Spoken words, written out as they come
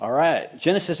All right,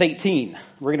 Genesis 18.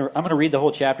 I'm going to read the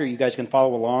whole chapter. You guys can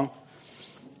follow along.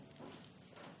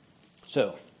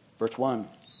 So, verse 1.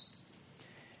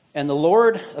 And the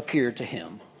Lord appeared to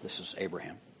him, this is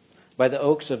Abraham, by the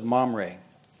oaks of Mamre,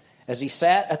 as he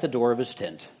sat at the door of his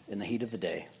tent in the heat of the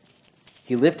day.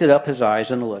 He lifted up his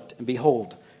eyes and looked, and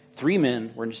behold, 3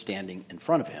 men were standing in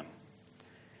front of him.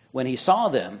 When he saw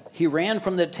them, he ran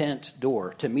from the tent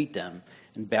door to meet them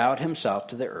and bowed himself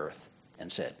to the earth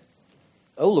and said,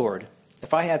 O Lord,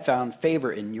 if I had found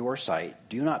favor in your sight,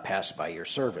 do not pass by your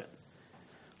servant.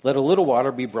 Let a little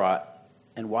water be brought,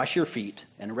 and wash your feet,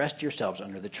 and rest yourselves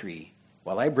under the tree,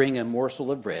 while I bring a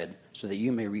morsel of bread, so that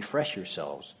you may refresh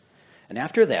yourselves. And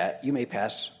after that you may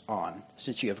pass on,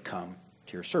 since you have come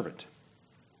to your servant.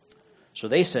 So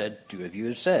they said, Do as you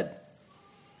have said.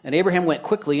 And Abraham went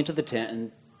quickly into the tent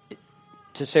and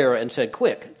to Sarah and said,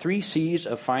 Quick, 3 seahs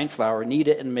of fine flour, knead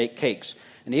it and make cakes.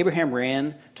 And Abraham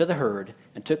ran to the herd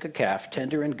and took a calf,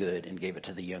 tender and good, and gave it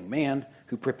to the young man,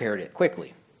 who prepared it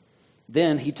quickly.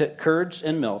 Then he took curds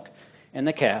and milk and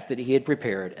the calf that he had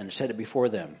prepared and set it before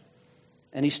them.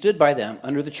 And he stood by them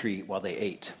under the tree while they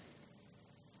ate.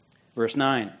 Verse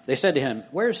 9, they said to him,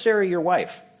 Where is Sarah your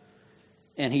wife?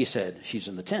 And he said, She's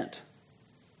in the tent.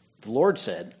 The Lord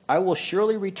said, I will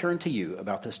surely return to you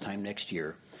about this time next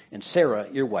year, and Sarah,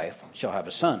 your wife, shall have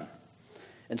a son.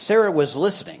 And Sarah was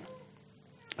listening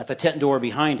at the tent door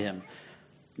behind him.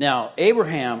 Now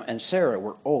Abraham and Sarah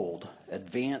were old,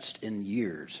 advanced in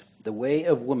years. The way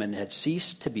of women had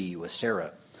ceased to be with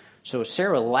Sarah. So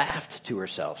Sarah laughed to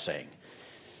herself, saying,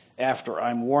 After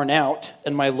I'm worn out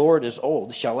and my Lord is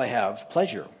old, shall I have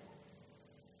pleasure?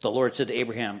 The Lord said to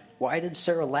Abraham, Why did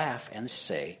Sarah laugh and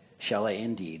say, Shall I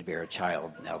indeed bear a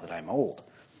child now that I'm old?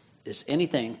 Is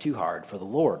anything too hard for the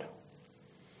Lord?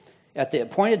 At the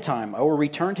appointed time, I will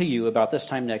return to you about this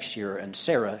time next year, and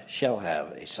Sarah shall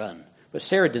have a son. But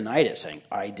Sarah denied it, saying,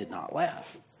 I did not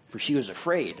laugh, for she was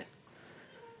afraid.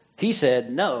 He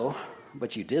said, No,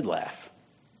 but you did laugh.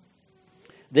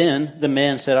 Then the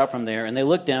men set out from there, and they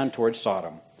looked down towards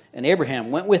Sodom. And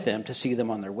Abraham went with them to see them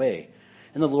on their way.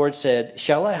 And the Lord said,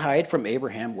 Shall I hide from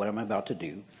Abraham what I'm about to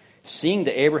do? Seeing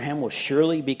that Abraham will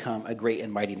surely become a great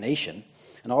and mighty nation,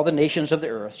 and all the nations of the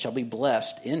earth shall be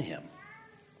blessed in him.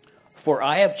 For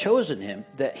I have chosen him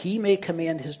that he may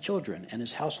command his children and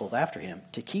his household after him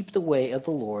to keep the way of the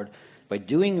Lord by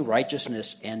doing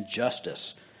righteousness and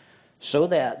justice, so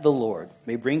that the Lord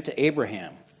may bring to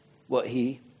Abraham what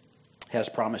he has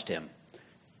promised him.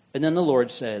 And then the Lord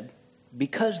said,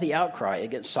 Because the outcry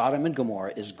against Sodom and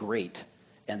Gomorrah is great,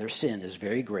 and their sin is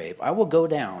very grave, I will go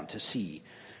down to see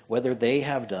whether they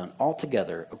have done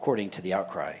altogether according to the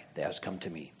outcry that has come to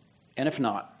me. And if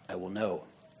not, I will know.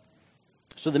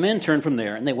 So the men turned from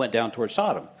there, and they went down toward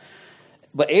Sodom.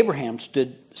 But Abraham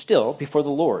stood still before the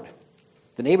Lord.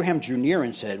 Then Abraham drew near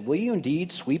and said, Will you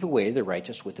indeed sweep away the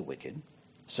righteous with the wicked?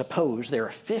 Suppose there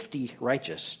are 50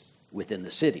 righteous within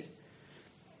the city.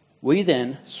 Will you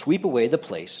then sweep away the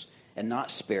place and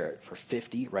not spare it for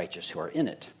 50 righteous who are in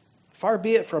it? Far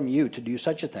be it from you to do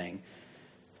such a thing,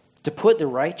 to put the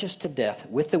righteous to death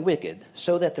with the wicked,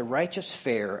 so that the righteous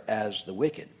fare as the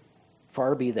wicked.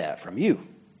 Far be that from you.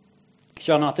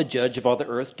 Shall not the judge of all the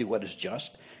earth do what is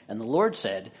just? And the Lord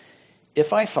said,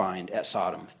 If I find at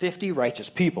Sodom 50 righteous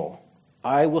people,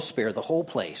 I will spare the whole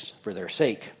place for their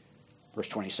sake. Verse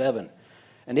 27.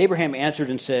 And Abraham answered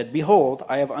and said, Behold,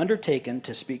 I have undertaken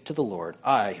to speak to the Lord,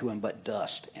 I who am but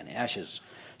dust and ashes.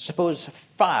 Suppose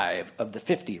 5 of the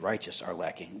 50 righteous are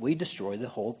lacking. We destroy the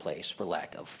whole place for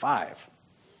lack of 5.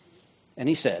 And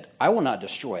he said, I will not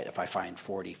destroy it if I find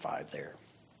 45 there.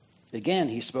 Again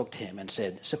he spoke to him and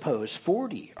said, Suppose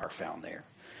 40 are found there.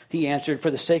 He answered,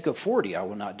 For the sake of 40 I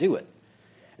will not do it.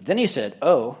 Then he said,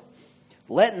 Oh,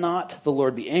 let not the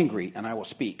Lord be angry, and I will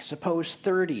speak. Suppose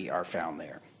 30 are found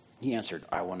there. He answered,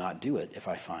 I will not do it if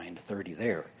I find 30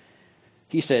 there.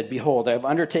 He said, Behold, I have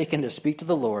undertaken to speak to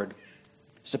the Lord.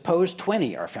 Suppose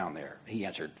 20 are found there. He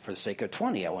answered, For the sake of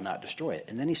 20 I will not destroy it.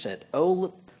 And then he said,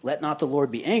 Oh, let not the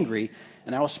Lord be angry,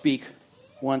 and I will speak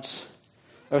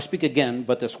again,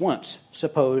 but this once.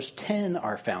 Suppose 10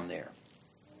 are found there.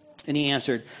 And he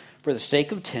answered, For the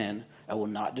sake of 10 I will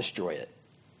not destroy it.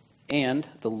 And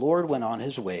the Lord went on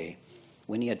his way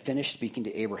when he had finished speaking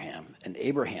to Abraham, and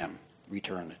Abraham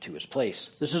returned to his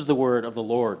place. This is the word of the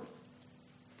Lord.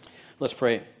 Let's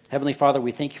pray. Heavenly Father,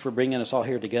 we thank you for bringing us all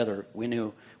here together. We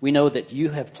know that you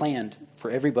have planned for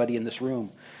everybody in this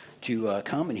room to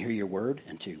come and hear your word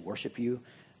and to worship you.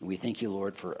 And we thank you,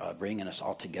 Lord, for bringing us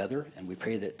all together. And we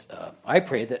pray that I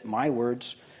pray that my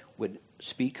words would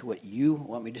speak what you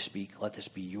want me to speak. Let this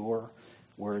be your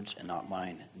words and not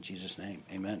mine. In Jesus' name,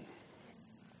 amen.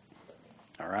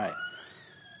 All right.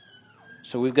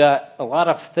 So we've got a lot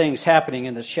of things happening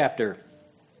in this chapter,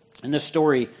 in this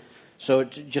story. So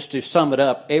just to sum it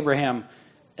up, Abraham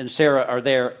and Sarah are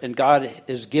there, and God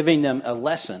is giving them a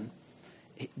lesson.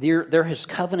 They're his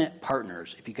covenant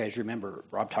partners. If you guys remember,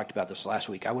 Rob talked about this last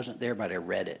week. I wasn't there, but I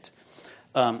read it.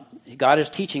 God is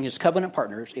teaching his covenant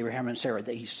partners, Abraham and Sarah,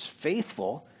 that he's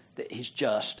faithful, that he's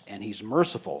just, and he's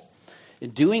merciful.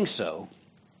 In doing so,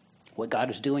 what God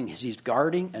is doing is he's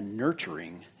guarding and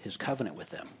nurturing his covenant with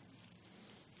them.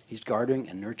 He's guarding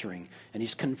and nurturing, and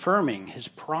he's confirming his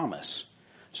promise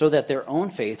so that their own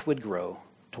faith would grow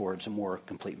towards a more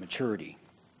complete maturity.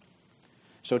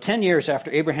 So 10 years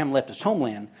after Abraham left his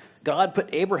homeland, God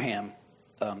put Abraham,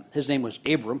 his name was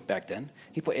Abram back then,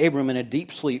 he put Abram in a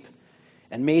deep sleep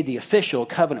and made the official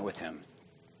covenant with him,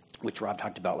 which Rob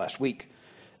talked about last week.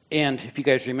 And if you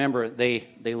guys remember, they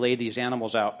laid these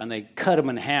animals out and they cut them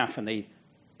in half and they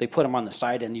put them on the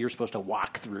side and you're supposed to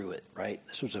walk through it, right?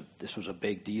 This was a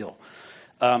big deal.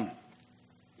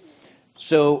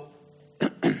 So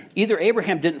either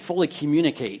Abraham didn't fully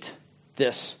communicate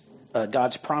this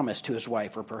God's promise to his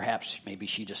wife, or perhaps maybe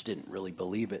she just didn't really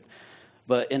believe it.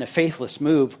 But in a faithless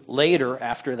move, later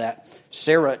after that,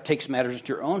 Sarah takes matters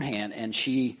into her own hand, and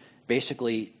she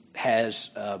basically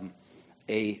has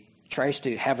tries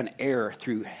to have an heir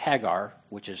through Hagar,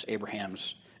 which is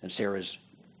Abraham's and Sarah's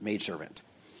maidservant.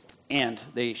 And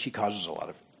she causes a lot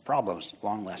of problems,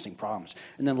 long-lasting problems.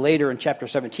 And then later in chapter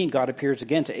 17, God appears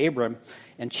again to Abram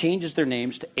and changes their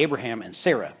names to Abraham and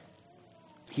Sarah.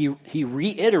 He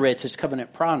reiterates his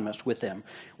covenant promise with them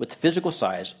with the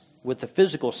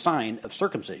physical sign of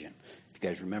circumcision, if you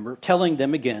guys remember, telling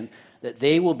them again that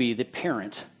they will be the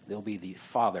parent, they'll be the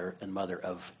father and mother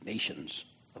of nations,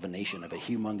 of a nation, of a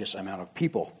humongous amount of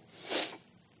people.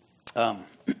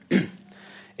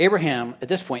 Abraham, at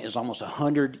this point, is almost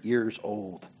 100 years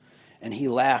old, and he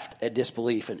laughed at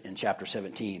disbelief in chapter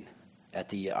 17 at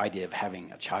the idea of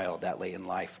having a child that late in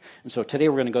life. And so today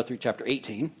we're going to go through chapter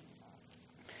 18,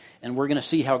 and we're going to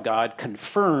see how God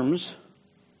confirms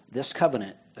this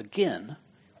covenant again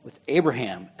with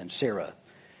Abraham and Sarah.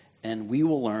 And we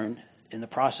will learn in the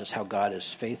process how God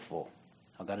is faithful,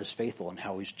 and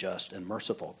how he's just and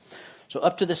merciful. So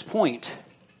up to this point,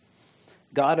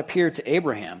 God appeared to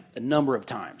Abraham a number of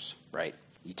times, right?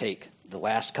 You take the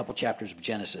last couple chapters of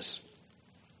Genesis.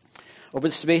 Over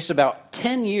the space of about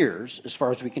 10 years, as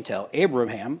far as we can tell,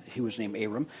 Abraham, who was named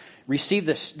Abram, received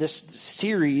this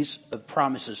series of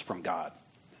promises from God.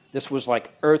 This was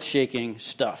like earth-shaking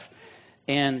stuff.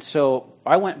 And so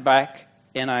I went back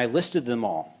and I listed them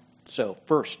all. So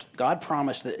first, God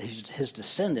promised that his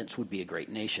descendants would be a great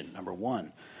nation, number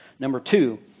one. Number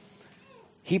two,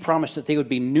 he promised that they would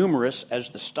be numerous as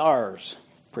the stars,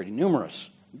 pretty numerous.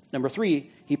 Number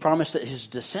three, he promised that his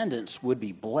descendants would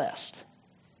be blessed.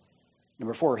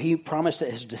 Number four, he promised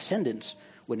that his descendants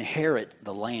would inherit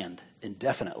the land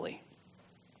indefinitely.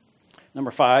 Number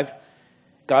five,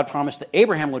 God promised that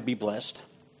Abraham would be blessed.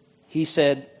 He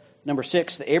said, number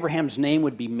six, that Abraham's name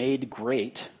would be made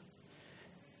great.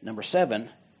 Number seven,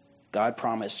 God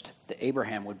promised that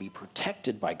Abraham would be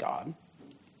protected by God.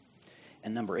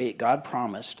 And number eight, God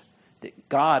promised that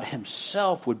God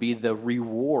himself would be the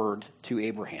reward to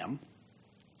Abraham.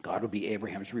 God would be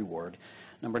Abraham's reward.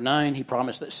 Number 9, he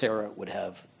promised that Sarah would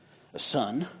have a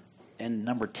son. And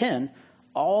number 10,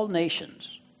 all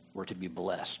nations were to be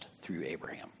blessed through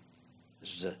Abraham.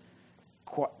 This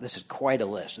is quite a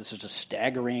list. This is a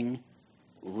staggering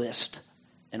list.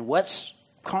 And what's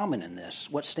common in this?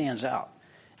 What stands out?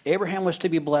 Abraham was to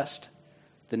be blessed.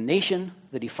 The nation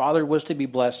that he fathered was to be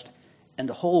blessed. And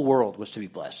the whole world was to be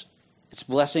blessed. It's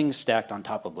blessings stacked on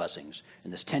top of blessings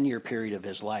in this 10-year period of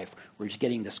his life where he's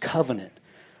getting this covenant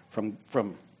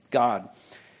from God.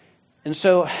 And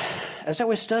so as I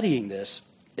was studying this,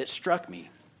 it struck me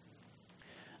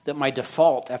that my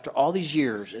default after all these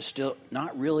years is still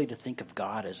not really to think of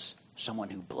God as someone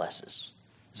who blesses.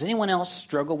 Does anyone else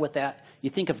struggle with that? You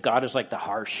think of God as like the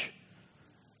harsh,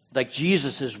 like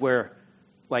Jesus is where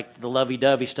like the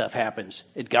lovey-dovey stuff happens.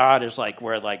 And God is like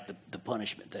where like the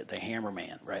punishment, the hammer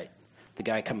man, right? The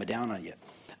guy coming down on you.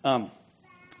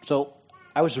 So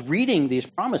I was reading these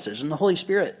promises and the Holy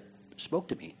Spirit spoke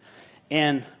to me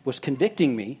and was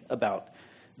convicting me about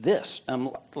this.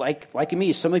 Like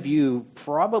me, some of you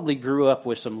probably grew up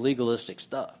with some legalistic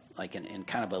stuff, like in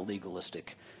kind of a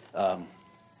legalistic, I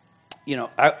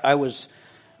was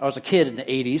a kid in the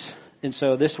 80s, and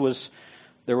so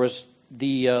there was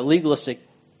the legalistic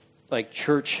like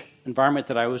church environment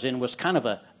that I was in was kind of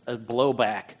a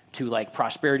blowback to like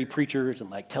prosperity preachers and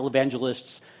like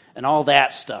televangelists and all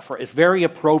that stuff. Right? It's very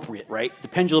appropriate, right? The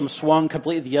pendulum swung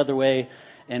completely the other way,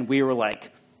 and we were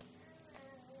like,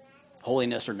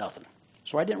 holiness or nothing.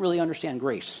 So I didn't really understand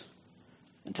grace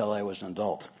until I was an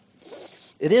adult.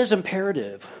 It is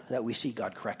imperative that we see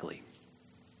God correctly.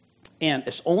 And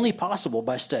it's only possible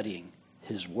by studying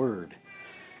His Word.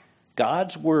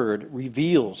 God's Word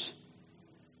reveals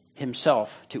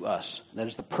Himself to us. That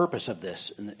is the purpose of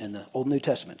this in the Old and New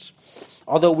Testaments.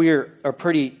 Although we are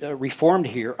pretty reformed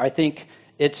here, I think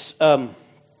it's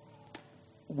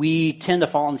we tend to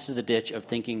fall into the ditch of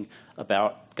thinking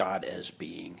about God as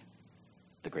being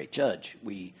the great judge.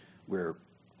 We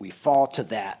fall to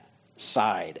that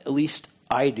side. At least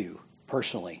I do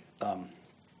personally.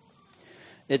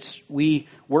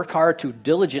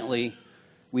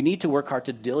 We need to work hard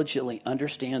to diligently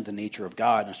understand the nature of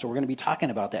God. And so we're going to be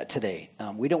talking about that today.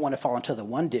 We don't want to fall into the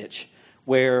one ditch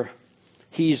where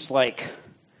He's like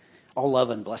all love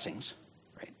and blessings,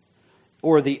 right?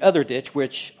 Or the other ditch,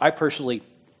 which I personally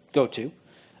go to,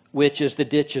 which is the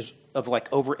ditch of like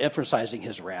overemphasizing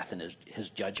His wrath and his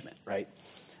judgment, right?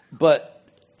 But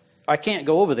I can't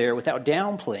go over there without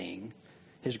downplaying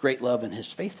His great love and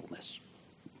His faithfulness.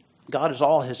 God is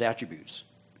all His attributes,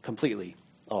 completely,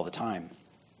 all the time.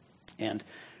 And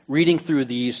reading through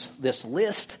this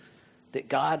list that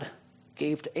God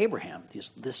gave to Abraham,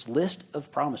 this list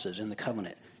of promises in the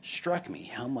covenant, struck me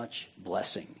how much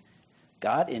blessing.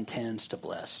 God intends to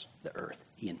bless the earth.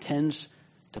 He intends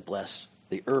to bless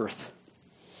the earth.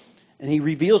 And He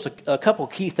reveals a couple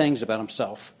key things about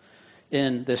Himself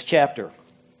in this chapter.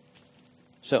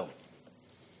 So,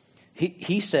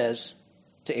 he says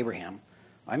to Abraham,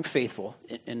 I'm faithful,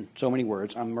 in so many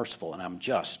words, I'm merciful, and I'm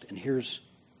just. And here's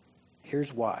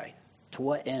why. To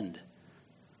what end?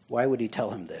 Why would He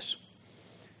tell him this?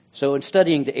 So in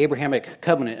studying the Abrahamic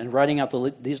covenant and writing out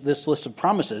this list of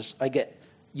promises,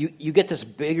 you get this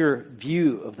bigger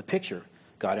view of the picture.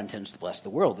 God intends to bless the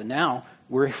world. And now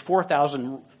we're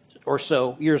 4,000 or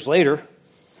so years later,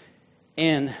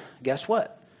 and guess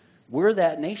what? We're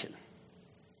that nation.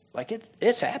 Like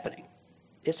it's happening.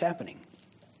 It's happening.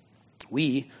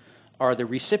 We are the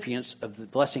recipients of the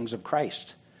blessings of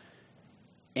Christ.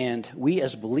 And we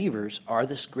as believers are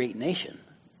this great nation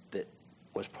that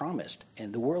was promised.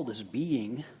 And the world is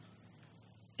being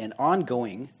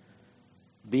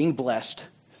blessed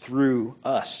through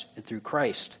us and through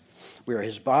Christ. We are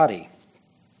His body.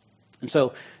 And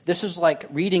so this is like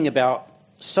reading about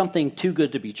something too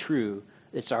good to be true.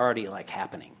 It's already like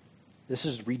happening. This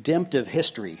is redemptive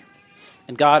history.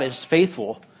 And God is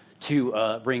faithful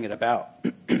to bring it about.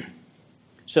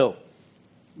 So,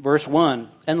 verse 1,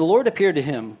 and the Lord appeared to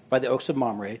him by the oaks of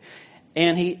Mamre,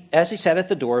 and as he sat at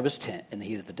the door of his tent in the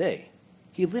heat of the day,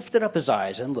 he lifted up his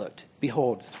eyes and looked.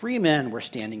 Behold, 3 men were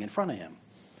standing in front of him.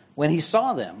 When he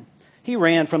saw them, he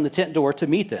ran from the tent door to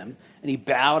meet them, and he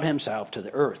bowed himself to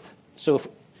the earth. So,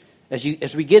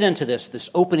 as we get into this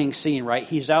opening scene, right?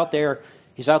 He's out there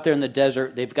in the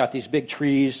desert. They've got these big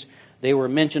trees. They were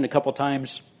mentioned a couple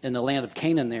times in the land of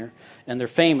Canaan there, and they're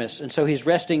famous. And so he's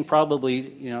resting,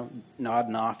 probably,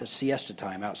 nodding off. It's siesta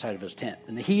time outside of his tent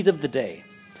in the heat of the day,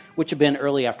 which had been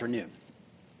early afternoon.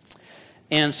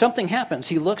 And something happens.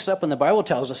 He looks up, and the Bible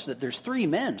tells us that there's 3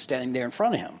 men standing there in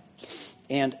front of him.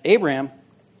 And Abram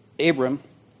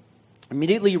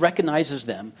immediately recognizes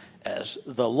them as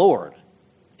the Lord.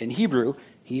 In Hebrew,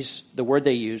 the word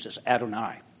they use is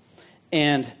Adonai.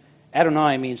 And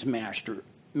Adonai means master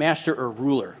or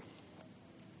ruler.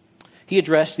 He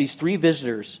addressed these 3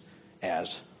 visitors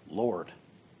as Lord.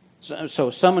 So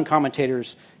some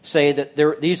commentators say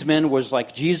that these men was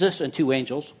like Jesus and 2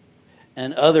 angels,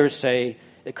 and others say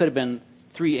it could have been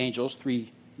 3 angels, 3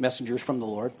 messengers from the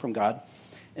Lord, from God.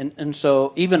 And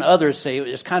so even others say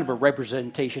it's kind of a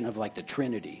representation of like the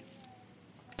Trinity.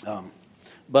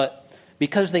 But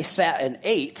because they sat and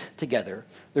ate together,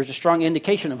 there's a strong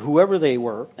indication of whoever they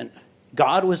were, and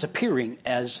God was appearing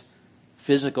as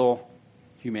physical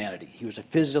humanity. He was a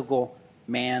physical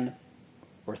man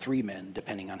or 3 men,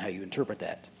 depending on how you interpret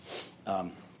that.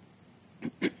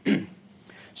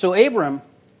 So Abram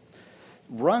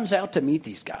runs out to meet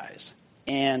these guys,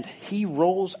 and he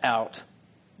rolls out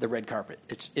the red carpet.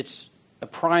 It's a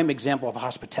prime example of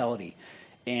hospitality,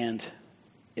 and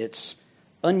it's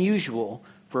unusual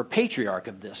for a patriarch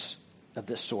of this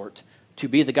sort to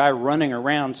be the guy running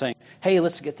around saying, "Hey,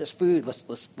 let's get this food. Let's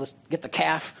get the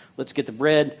calf. Let's get the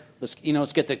bread. Let's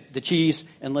get the cheese,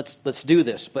 and let's do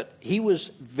this." But he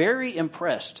was very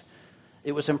impressed.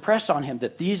 It was impressed on him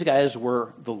that these guys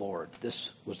were the Lord.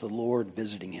 This was the Lord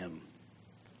visiting him.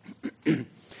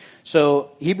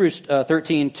 So Hebrews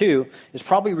 13:2 is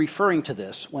probably referring to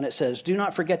this when it says, "Do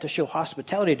not forget to show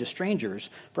hospitality to strangers,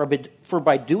 for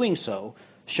by doing so,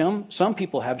 Some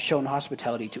people have shown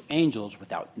hospitality to angels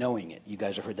without knowing it. You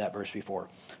guys have heard that verse before.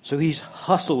 So he's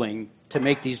hustling to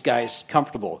make these guys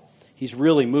comfortable. He's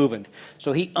really moving.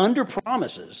 So he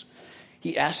underpromises.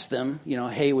 He asks them,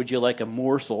 hey, would you like a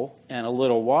morsel and a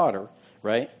little water,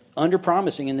 right?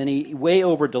 Underpromising, and then he way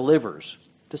over delivers.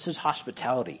 This is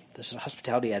hospitality. This is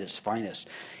hospitality at its finest.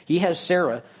 He has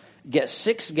Sarah get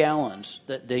 6 gallons.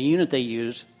 The unit they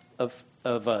use of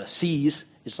C's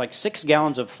is like 6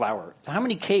 gallons of flour. So how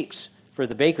many cakes for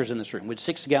the bakers in this room would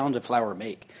 6 gallons of flour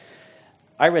make?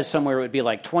 I read somewhere it would be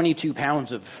like 22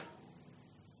 pounds of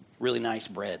really nice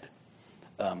bread.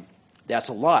 That's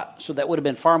a lot. So that would have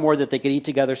been far more that they could eat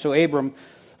together. So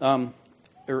Abraham,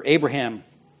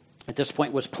 at this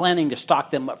point, was planning to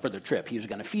stock them up for their trip. He was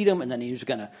going to feed them, and then he was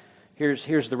going to,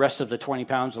 here's the rest of the 20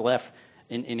 pounds left,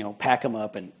 and pack them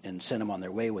up and send them on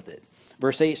their way with it.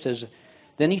 Verse 8 says,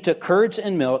 then he took curds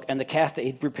and milk and the calf that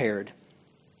he'd prepared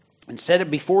and set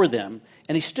it before them,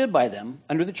 and he stood by them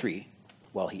under the tree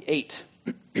while he ate.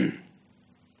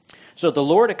 So the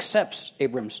Lord accepts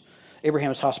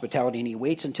Abraham's hospitality, and he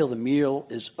waits until the meal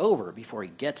is over before he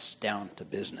gets down to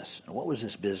business. And what was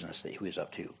this business that he was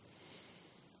up to?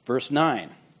 Verse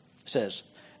 9 says,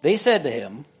 they said to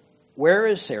him, where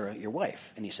is Sarah, your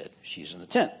wife? And he said, she's in the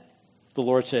tent. The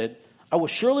Lord said, I will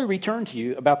surely return to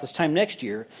you about this time next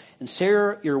year, and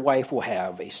Sarah, your wife, will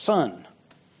have a son.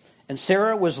 And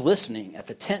Sarah was listening at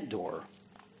the tent door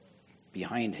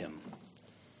behind him.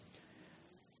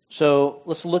 So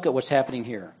let's look at what's happening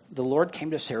here. The Lord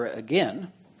came to Sarah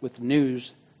again with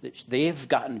news that they've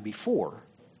gotten before.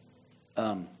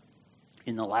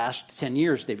 In the last 10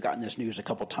 years, they've gotten this news a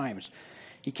couple times.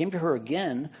 He came to her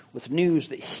again with news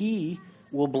that he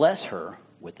will bless her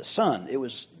with a son. It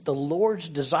was the Lord's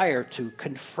desire to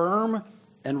confirm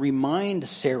and remind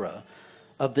Sarah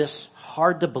of this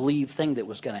hard-to-believe thing that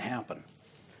was going to happen.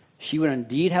 She would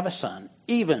indeed have a son,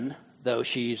 even though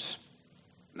she's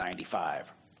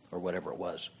 95 or whatever it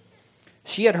was.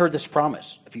 She had heard this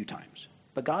promise a few times,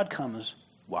 but God comes,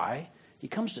 why? He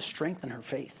comes to strengthen her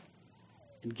faith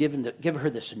and give her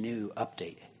this new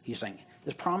update. He's saying,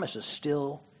 this promise is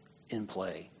still in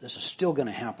play. This is still going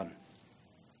to happen.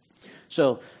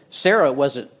 So Sarah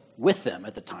wasn't with them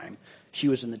at the time. She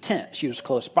was in the tent. She was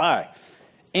close by.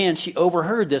 And she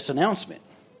overheard this announcement.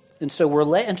 And so we're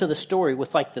let into the story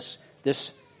with like this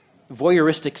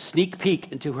voyeuristic sneak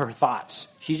peek into her thoughts.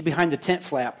 She's behind the tent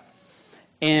flap.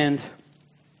 And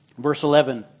verse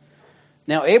 11,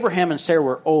 now Abraham and Sarah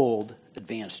were old,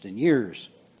 advanced in years.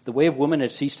 The way of woman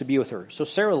had ceased to be with her. So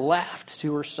Sarah laughed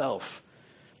to herself,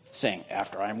 saying,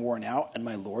 after I am worn out and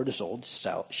my Lord is old,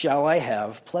 shall I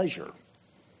have pleasure?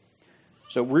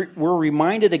 So we're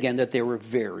reminded again that they were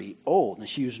very old, and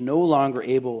she was no longer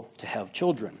able to have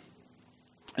children.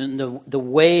 And the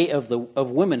way of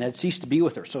women had ceased to be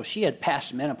with her. So she had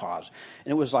passed menopause,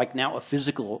 and it was like now a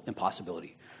physical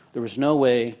impossibility. There was no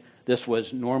way this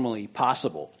was normally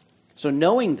possible. So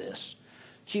knowing this,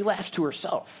 she laughs to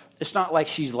herself. It's not like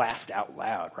she's laughed out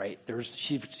loud, right?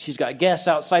 She's got guests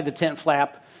outside the tent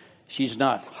flap. She's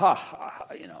not,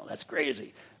 that's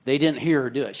crazy. They didn't hear her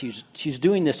do it. She's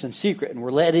doing this in secret, and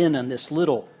we're let in on this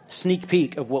little sneak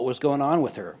peek of what was going on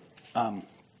with her.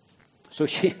 So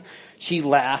she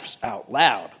laughs out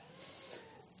loud.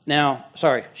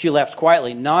 She laughs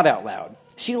quietly, not out loud.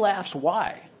 She laughs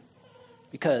why?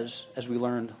 Because, as we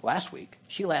learned last week,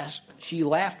 she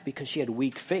laughed because she had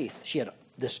weak faith. She had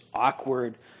this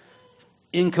awkward,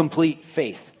 incomplete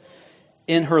faith.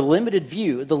 In her limited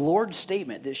view, the Lord's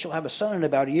statement that she'll have a son in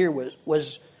about a year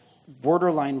was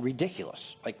borderline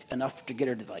ridiculous, like enough to get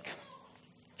her to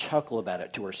chuckle about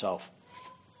it to herself.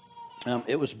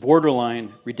 It was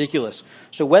borderline ridiculous.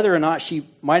 So whether or not she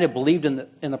might have believed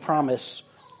in the promise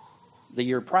the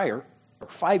year prior or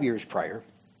 5 years prior,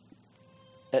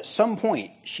 at some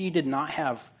point she did not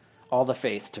have all the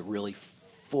faith to really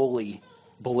fully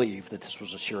believe that this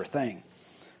was a sure thing.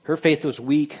 Her faith was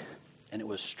weak and it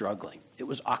was struggling. It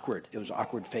was awkward. It was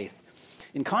awkward faith.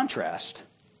 In contrast,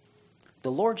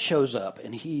 the Lord shows up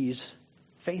and he's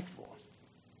faithful.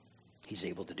 He's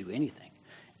able to do anything.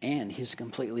 And he's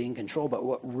completely in control. But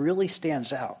what really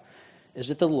stands out is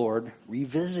that the Lord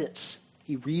revisits.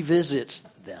 He revisits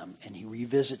them, and he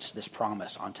revisits this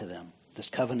promise onto them, this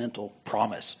covenantal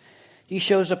promise. He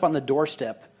shows up on the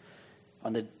doorstep,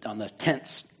 on the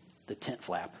tent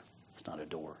flap. It's not a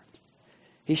door.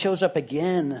 He shows up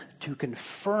again to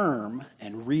confirm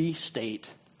and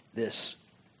restate this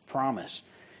promise.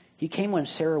 He came when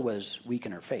Sarah was weak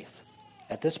in her faith.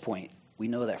 At this point, we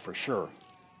know that for sure.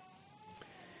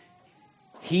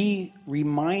 He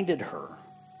reminded her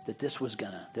that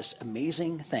this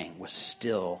amazing thing was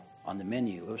still on the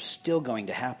menu. It was still going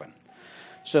to happen.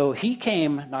 So he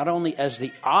came not only as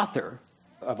the author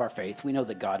of our faith. We know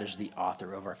that God is the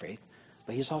author of our faith,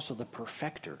 but he's also the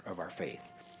perfecter of our faith.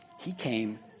 He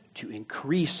came to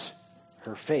increase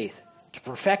her faith, to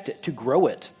perfect it, to grow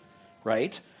it,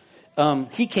 right?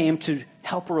 He came to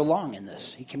help her along in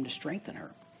this. He came to strengthen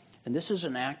her. And this is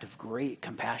an act of great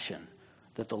compassion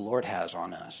that the Lord has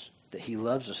on us, that he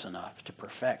loves us enough to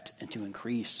perfect and to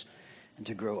increase and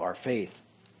to grow our faith.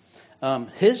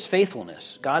 His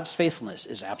faithfulness, God's faithfulness,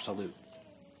 is absolute.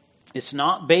 It's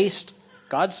not based,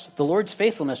 the Lord's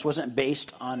faithfulness wasn't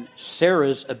based on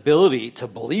Sarah's ability to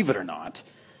believe it or not.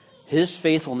 His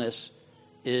faithfulness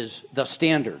is the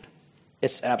standard.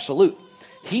 It's absolute.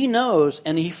 He knows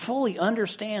and he fully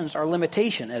understands our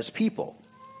limitation as people.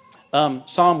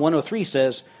 Psalm 103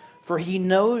 says, "For he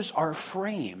knows our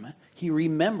frame. He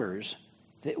remembers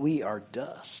that we are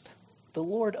dust." The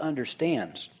Lord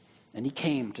understands, and he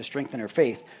came to strengthen our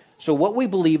faith. So what we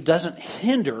believe doesn't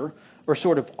hinder or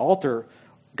sort of alter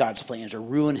God's plans or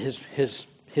ruin his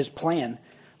plan,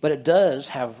 but it does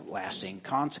have lasting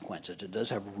consequences. It does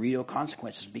have real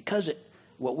consequences because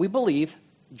what we believe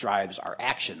drives our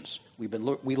actions. We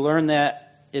learned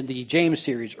that in the James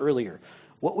series earlier.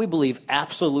 What we believe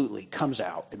absolutely comes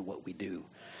out in what we do.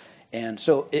 And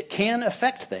so it can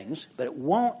affect things, but it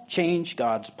won't change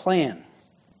God's plan.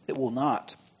 It will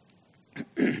not.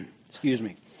 Excuse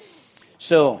me.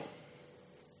 So,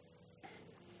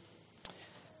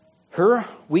 her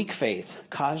weak faith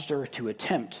caused her to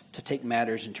attempt to take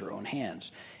matters into her own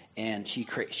hands. And she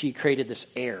created this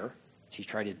heir. She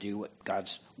tried to do what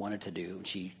God's wanted to do. And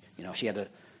she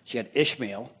had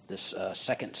Ishmael, this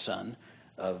second son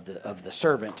of the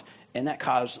servant, and that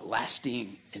caused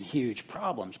lasting and huge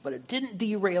problems. But it didn't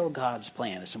derail God's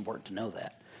plan. It's important to know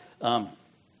that.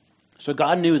 So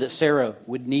God knew that Sarah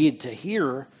would need to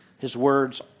hear his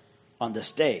words on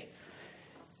this day.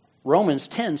 Romans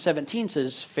 10:17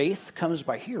 says, "Faith comes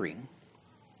by hearing,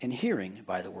 and hearing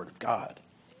by the word of God."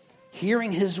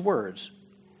 Hearing his words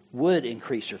would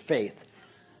increase her faith.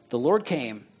 The Lord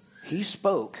came, he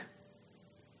spoke,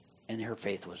 and her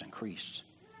faith was increased.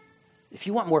 If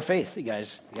you want more faith, you got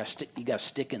to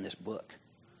stick in this book.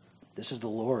 This is the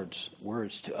Lord's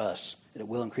words to us, and it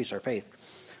will increase our faith.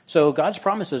 So God's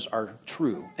promises are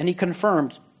true, and he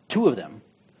confirmed 2 of them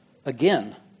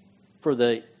again for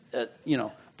the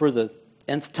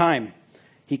nth time.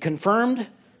 He confirmed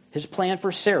his plan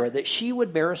for Sarah that she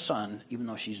would bear a son even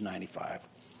though she's 95.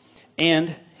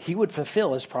 And he would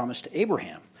fulfill his promise to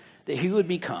Abraham that he would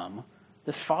become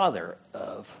the father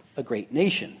of a great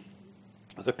nation,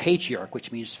 or the patriarch,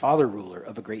 which means father ruler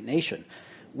of a great nation,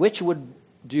 which would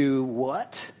do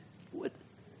what?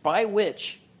 By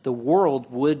which the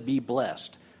world would be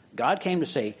blessed. God came to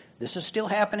say, this is still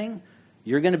happening.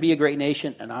 You're going to be a great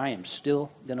nation, and I am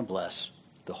still going to bless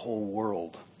the whole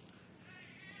world.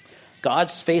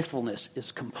 God's faithfulness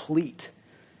is complete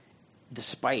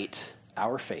despite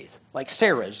our faith, like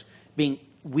Sarah's being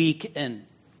weak and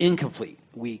incomplete,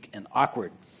 weak and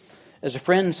awkward. As a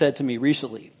friend said to me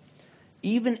recently,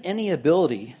 even any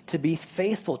ability to be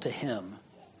faithful to him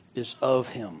is of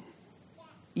him.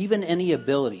 Even any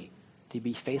ability to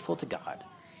be faithful to God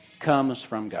comes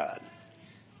from God.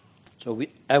 So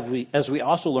as we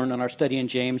also learned in our study in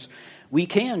James, we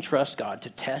can trust God to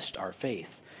test our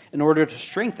faith in order to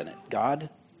strengthen it. God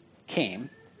came,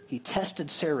 he tested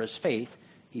Sarah's faith,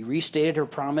 he restated her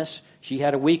promise. She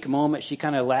had a weak moment. She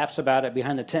kind of laughs about it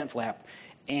behind the tent flap.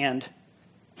 And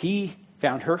he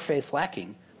found her faith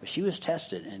lacking, but she was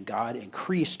tested, and God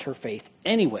increased her faith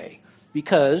anyway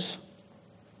because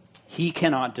he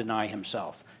cannot deny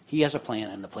himself. He has a plan,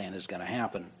 and the plan is going to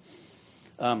happen.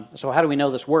 So how do we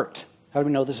know this worked? How do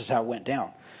we know this is how it went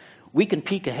down? We can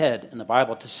peek ahead in the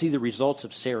Bible to see the results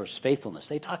of Sarah's faithfulness.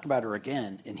 They talk about her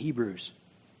again in Hebrews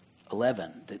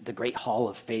 11, the great Hall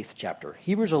of Faith chapter.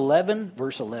 Hebrews 11,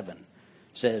 verse 11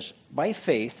 says, "By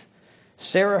faith,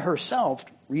 Sarah herself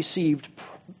received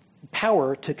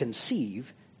power to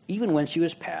conceive even when she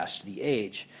was past the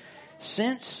age,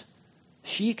 since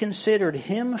she considered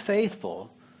him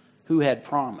faithful who had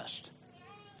promised."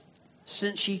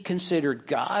 Since she considered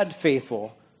God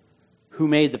faithful who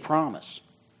made the promise.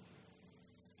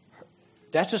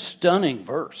 That's a stunning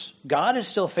verse. God is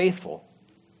still faithful,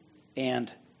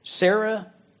 and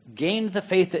Sarah gained the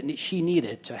faith that she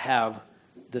needed to have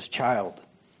this child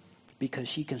because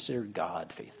she considered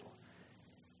God faithful.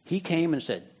 He came and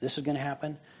said, this is going to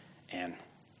happen, and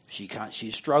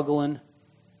she's struggling.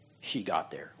 She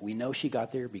got there. We know she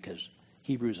got there because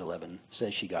Hebrews 11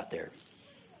 says she got there.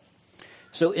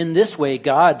 So in this way,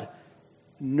 God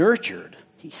nurtured,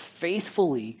 he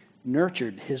faithfully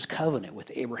nurtured his covenant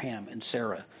with Abraham and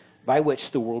Sarah, by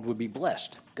which the world would be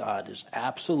blessed. God is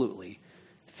absolutely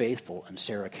faithful, and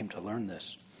Sarah came to learn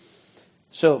this.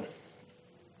 So,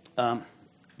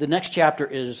 the next chapter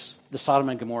is the Sodom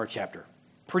and Gomorrah chapter.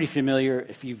 Pretty familiar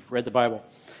if you've read the Bible.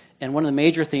 And one of the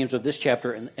major themes of this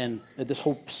chapter and this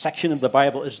whole section of the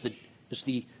Bible is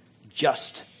the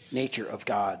just nature of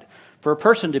God. For a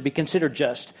person to be considered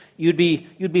just, you'd be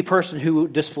a person who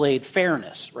displayed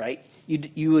fairness, right?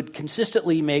 You would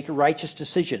consistently make righteous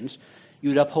decisions. You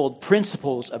would uphold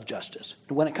principles of justice.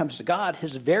 And when it comes to God,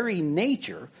 his very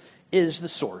nature is the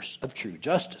source of true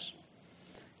justice.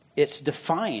 It's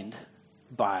defined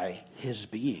by his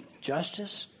being.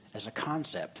 Justice as a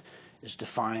concept is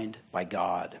defined by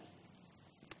God.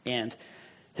 And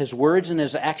his words and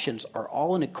his actions are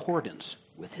all in accordance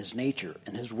with his nature.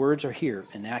 And his words are here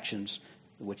in actions,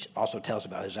 which also tells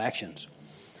about his actions.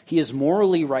 He is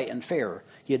morally right and fair.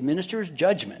 He administers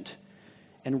judgment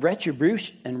and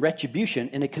retribution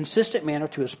in a consistent manner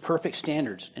to his perfect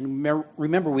standards. And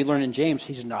remember, we learn in James,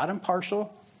 he's not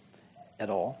impartial at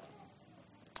all.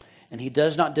 And he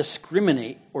does not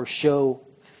discriminate or show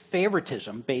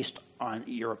favoritism based on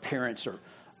your appearance or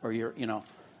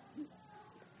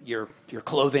your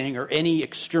clothing or any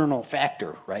external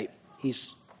factor, right?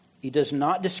 He does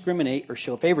not discriminate or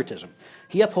show favoritism.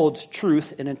 He upholds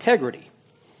truth and integrity.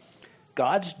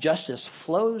 God's justice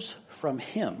flows from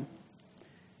him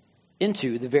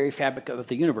into the very fabric of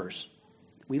the universe.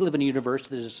 We live in a universe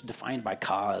that is defined by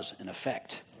cause and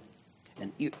effect.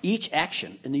 And each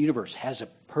action in the universe has a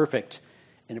perfect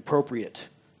and appropriate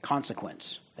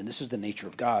consequence. And this is the nature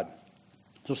of God.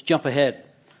 So let's jump ahead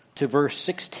to verse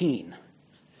 16.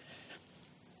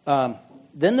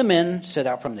 Then the men set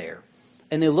out from there,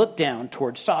 and they looked down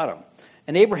toward Sodom.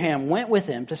 And Abraham went with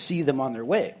them to see them on their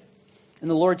way. And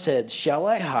the Lord said, "Shall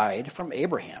I hide from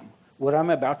Abraham what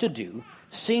I'm about to do,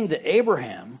 seeing that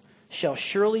Abraham shall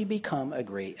surely become a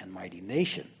great and mighty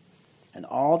nation, and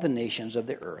all the nations of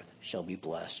the earth shall be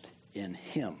blessed in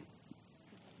him."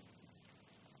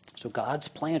 So God's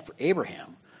plan for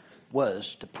Abraham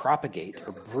was to propagate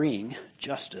or bring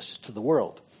justice to the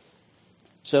world.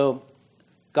 So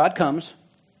God comes,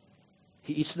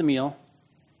 he eats the meal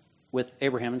with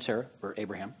Abraham and Sarah, or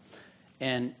Abraham,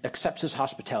 and accepts his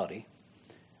hospitality.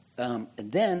 And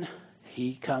then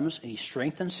he comes and he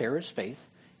strengthens Sarah's faith.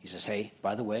 He says, "Hey,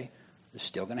 by the way, this is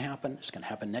still going to happen. It's going to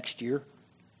happen next year.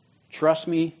 Trust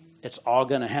me, it's all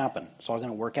going to happen. It's all going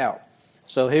to work out."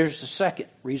 So here's the second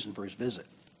reason for his visit.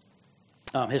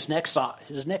 His next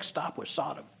stop was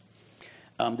Sodom,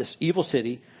 this evil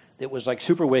city that was like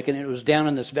super wicked, and it was down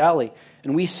in this valley.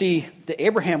 And we see that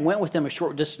Abraham went with them a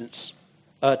short distance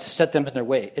to set them in their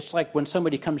way. It's like when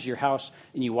somebody comes to your house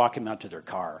and you walk them out to their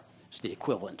car. It's the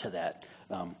equivalent to that.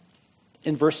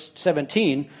 In verse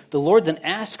 17, the Lord then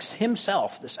asks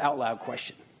himself this out loud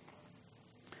question.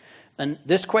 And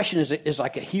this question is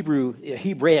like a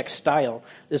Hebraic style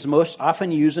that's most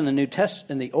often used in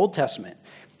the Old Testament.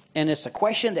 And it's a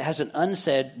question that has an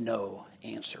unsaid no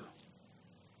answer.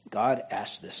 God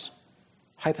asked this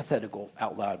hypothetical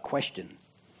out loud question.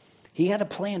 He had a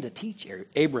plan to teach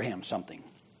Abraham something.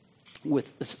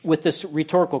 With this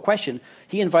rhetorical question,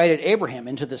 he invited Abraham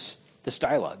into this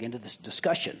dialogue, into this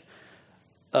discussion.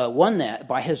 One that,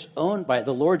 by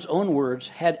the Lord's own words,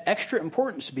 had extra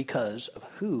importance because of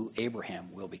who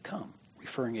Abraham will become,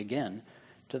 referring again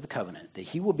to the covenant, that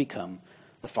he will become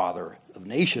the father of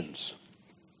nations.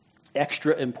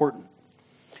 Extra important.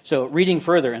 So reading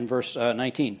further in verse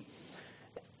 19,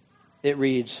 it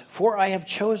reads, "For I have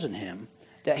chosen him,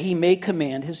 that he may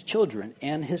command his children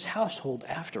and his household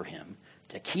after him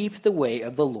to keep the way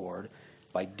of the Lord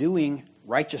by doing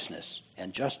righteousness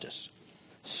and justice,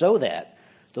 so that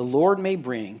the Lord may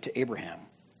bring to Abraham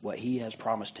what he has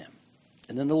promised him."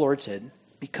 And then the Lord said,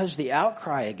 "Because the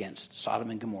outcry against Sodom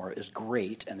and Gomorrah is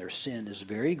great and their sin is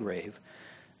very grave,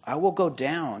 I will go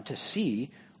down to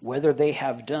see whether they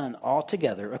have done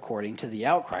altogether according to the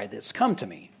outcry that's come to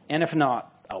me. And if not,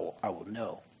 I will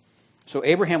know." So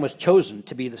Abraham was chosen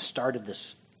to be the start of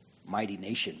this mighty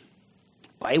nation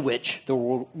by which the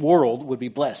world would be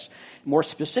blessed. More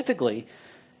specifically,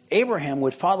 Abraham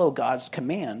would follow God's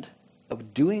command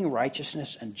of doing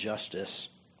righteousness and justice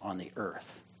on the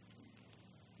earth.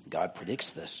 God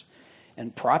predicts this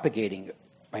and propagating it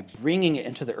by bringing it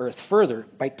into the earth further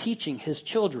by teaching his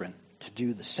children to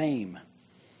do the same.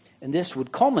 And this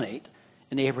would culminate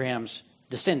in Abraham's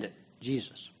descendant,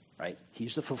 Jesus, right?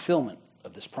 He's the fulfillment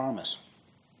of this promise.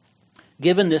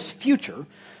 Given this future,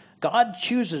 God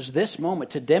chooses this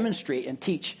moment to demonstrate and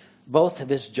teach both of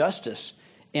his justice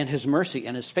and his mercy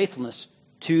and his faithfulness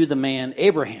to the man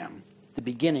Abraham, the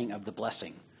beginning of the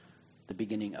blessing the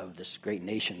beginning of this great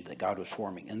nation that God was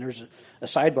forming. And there's a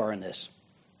sidebar in this.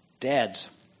 Dads,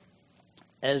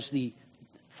 as the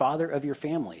father of your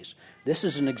families, this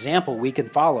is an example we can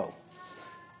follow.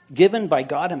 Given by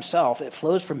God himself, it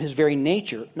flows from his very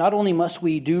nature. Not only must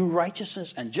we do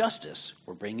righteousness and justice,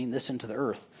 we're bringing this into the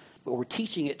earth, but we're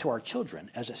teaching it to our children,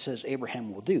 as it says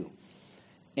Abraham will do.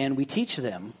 And we teach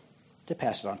them to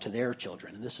pass it on to their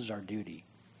children. And this is our duty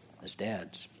as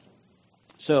dads.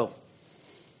 So,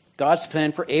 God's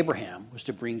plan for Abraham was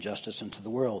to bring justice into the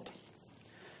world.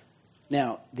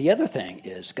 Now, the other thing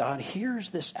is God hears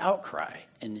this outcry,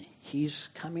 and he's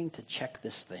coming to check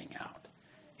this thing out.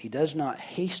 He does not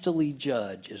hastily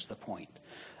judge, is the point.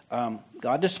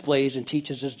 God displays and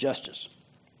teaches his justice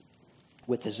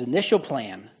with his initial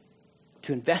plan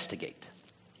to investigate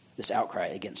this outcry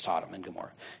against Sodom and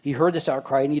Gomorrah. He heard this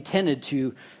outcry, and he intended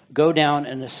to go down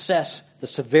and assess the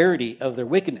severity of their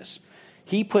wickedness.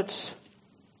 He puts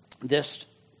this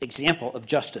example of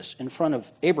justice in front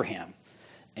of Abraham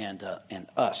and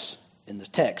us in the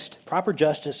text. Proper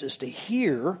justice is to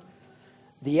hear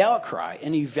the outcry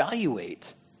and evaluate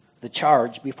the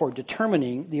charge before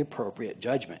determining the appropriate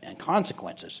judgment and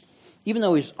consequences. Even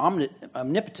though he's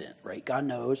omnipotent, right? God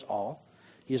knows all.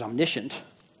 He's omniscient.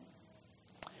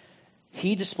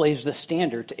 He displays the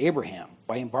standard to Abraham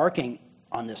by embarking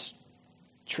on this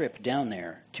trip down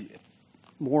there to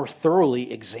more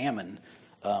thoroughly examine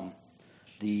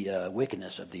the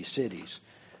wickedness of these cities,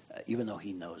 even though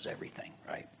he knows everything,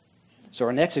 right? So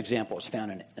our next example is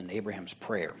found in Abraham's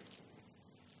prayer.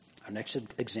 Our next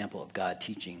example of God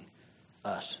teaching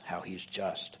us how he's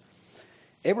just.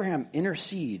 Abraham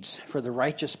intercedes for the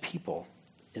righteous people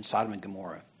in Sodom and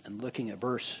Gomorrah. And looking at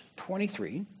verse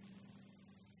 23,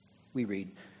 we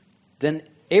read, Then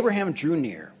Abraham drew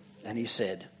near, and he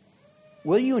said,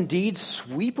 Will you indeed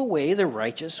sweep away the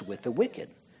righteous with the wicked?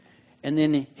 And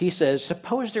then he says,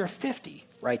 Suppose there are 50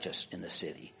 righteous in the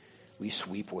city. We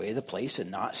sweep away the place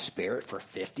and not spare it for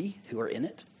 50 who are in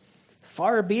it?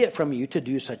 Far be it from you to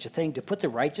do such a thing, to put the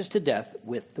righteous to death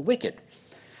with the wicked,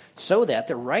 so that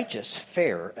the righteous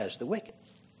fare as the wicked.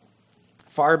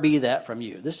 Far be that from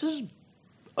you. This is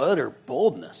utter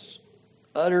boldness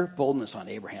on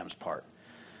Abraham's part.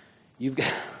 You've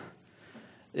got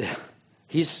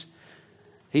he's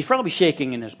probably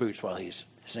shaking in his boots while he's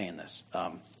saying this.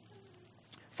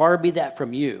 Far be that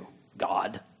from you,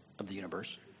 God of the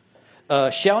universe.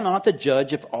 Shall not the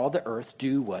judge of all the earth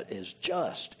do what is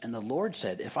just? And the Lord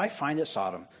said, If I find at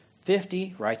Sodom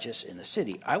 50 righteous in the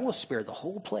city, I will spare the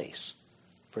whole place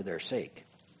for their sake.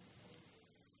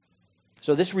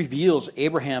 So this reveals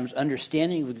Abraham's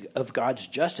understanding of God's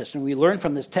justice. And we learn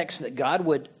from this text that God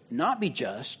would not be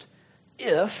just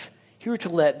if he were to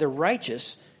let the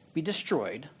righteous be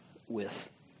destroyed with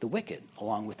the wicked,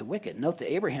 along with the wicked. Note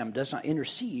that Abraham does not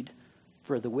intercede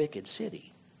for the wicked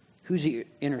city. Who's he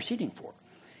interceding for?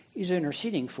 He's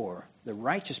interceding for the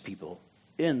righteous people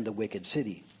in the wicked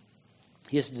city.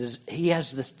 He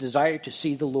has this desire to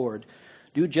see the Lord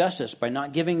do justice by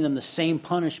not giving them the same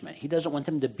punishment. He doesn't want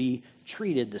them to be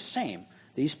treated the same.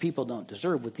 These people don't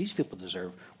deserve what these people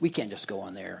deserve. We can't just go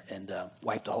on there and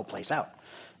wipe the whole place out,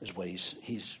 is what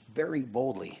he's very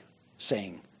boldly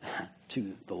saying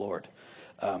to the Lord.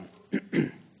 And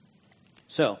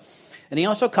he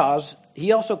also calls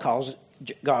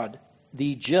God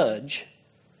the judge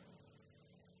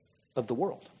of the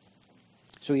world.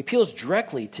 So he appeals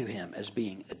directly to him as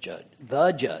being a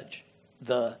judge,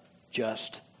 the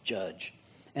just judge.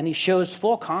 And he shows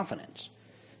full confidence.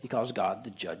 He calls God the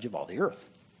judge of all the earth.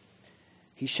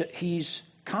 He's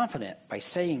confident by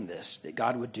saying this, that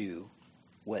God would do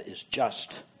what is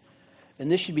just.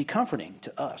 And this should be comforting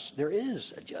to us. There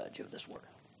is a judge of this world.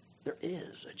 There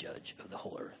is a judge of the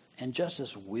whole earth. And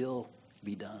justice will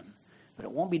be done. But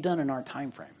it won't be done in our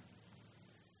time frame.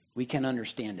 We can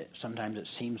understand it. Sometimes it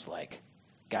seems like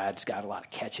God's got a lot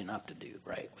of catching up to do,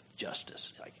 right, with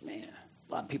justice. Like, man,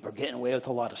 a lot of people are getting away with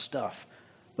a lot of stuff.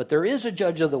 But there is a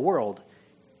judge of the world,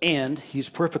 and he's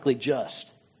perfectly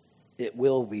just. It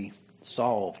will be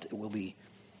solved. It will be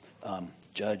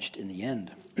judged in the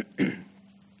end.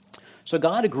 So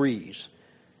God agrees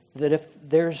that if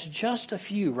there's just a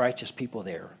few righteous people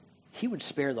there, he would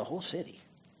spare the whole city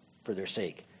for their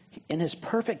sake. In his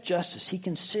perfect justice, he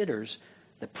considers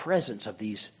the presence of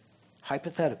these,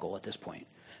 hypothetical at this point,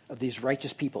 of these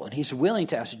righteous people, and he's willing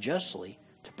to act justly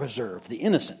to preserve the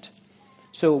innocent.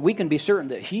 So we can be certain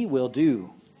that he will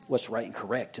do what's right and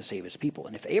correct to save his people.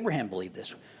 And if Abraham believed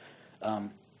this,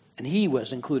 and he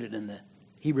was included in the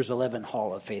Hebrews 11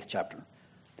 Hall of Faith chapter,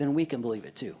 then we can believe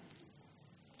it too.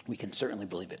 We can certainly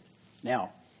believe it.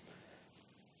 Now,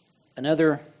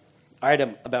 another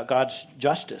item about God's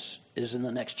justice is in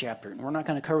the next chapter, and we're not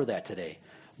going to cover that today.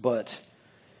 But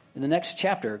in the next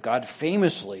chapter, God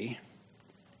famously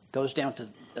goes down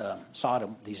to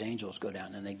Sodom. These angels go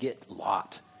down, and they get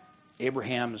Lot,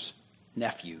 Abraham's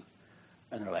nephew,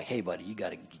 and they're like, hey, buddy, you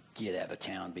got to get out of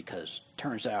town because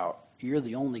turns out you're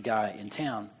the only guy in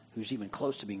town who's even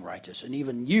close to being righteous, and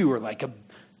even you are like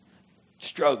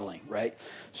struggling, right?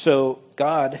 So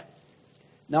God,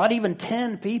 not even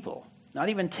 10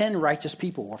 righteous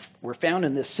people were found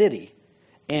in this city,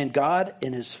 and God,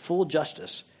 in his full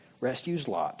justice, rescues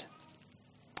Lot,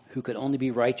 who could only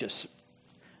be righteous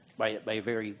by a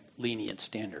very lenient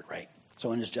standard, right?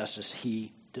 So in his justice,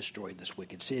 he destroyed this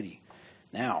wicked city.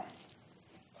 Now,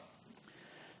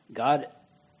 God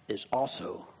is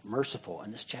also merciful,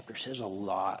 and this chapter says a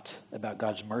lot about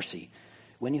God's mercy.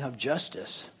 When you have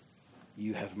justice,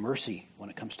 you have mercy when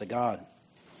it comes to God.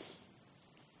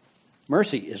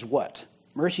 Mercy is what?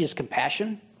 Mercy is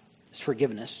compassion, it's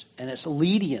forgiveness, and it's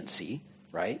leniency,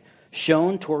 right?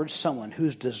 Shown towards someone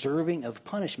who's deserving of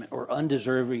punishment or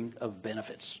undeserving of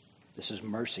benefits. This is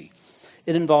mercy.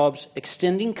 It involves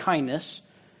extending kindness,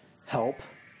 help,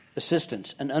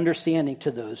 assistance, and understanding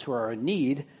to those who are in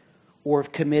need or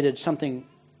have committed something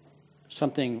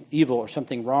evil or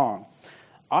something wrong,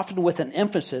 often with an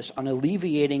emphasis on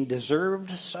alleviating deserved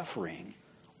suffering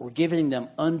or giving them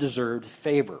undeserved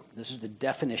favor. This is the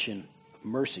definition of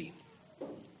mercy.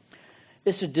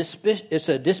 It's a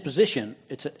disposition,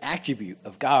 it's an attribute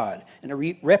of God, and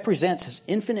it represents his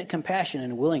infinite compassion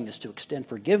and willingness to extend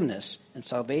forgiveness and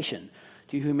salvation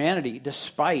to humanity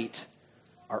despite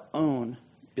our own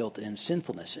built-in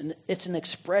sinfulness. And it's an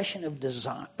expression of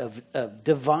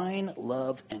divine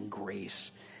love and grace.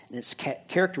 And it's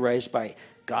characterized by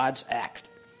God's act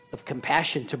of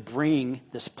compassion to bring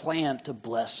this plan to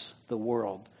bless the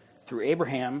world through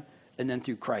Abraham and then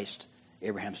through Christ,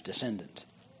 Abraham's descendant.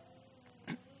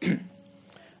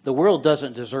 The world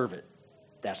doesn't deserve it.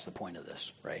 That's the point of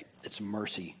this, right? It's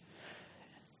mercy.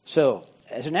 So,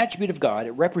 as an attribute of God,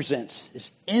 it represents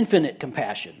his infinite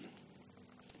compassion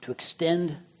to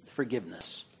extend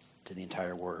forgiveness to the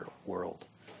entire world.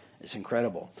 It's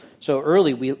incredible. So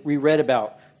we read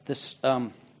about this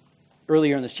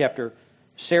earlier in this chapter.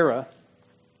 Sarah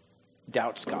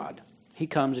doubts God. He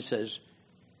comes and says,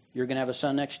 you're going to have a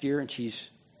son next year, and she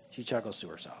chuckles to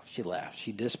herself. She laughs.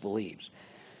 She disbelieves.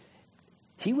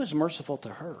 He was merciful to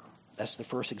her. That's the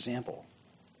first example.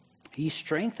 He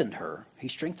strengthened her. He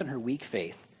strengthened her weak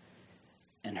faith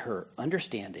and her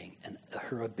understanding and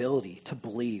her ability to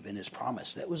believe in his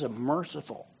promise. That was a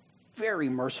merciful, very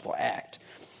merciful act,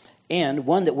 and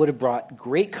one that would have brought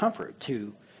great comfort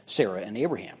to Sarah and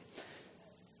Abraham.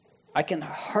 I can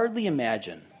hardly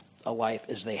imagine a life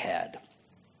as they had,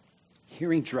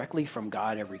 hearing directly from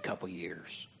God every couple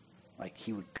years. Like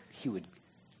he would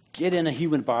get in a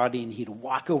human body and he'd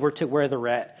walk over to where they're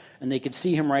at, and they could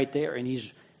see him right there, and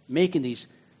he's making these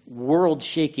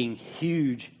world-shaking,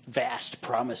 huge, vast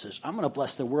promises. I'm going to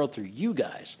bless the world through you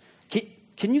guys.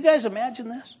 Can you guys imagine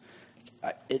this?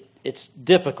 It's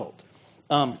difficult.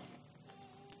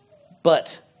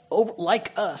 But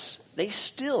like us, they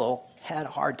still had a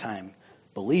hard time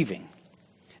believing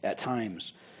at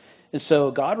times. And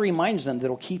so God reminds them that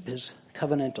he'll keep his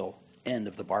covenantal end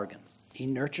of the bargain. He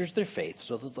nurtures their faith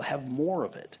so that they'll have more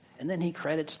of it. And then he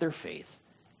credits their faith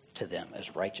to them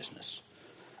as righteousness,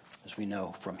 as we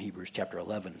know from Hebrews chapter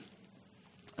 11.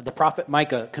 The prophet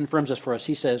Micah confirms this for us.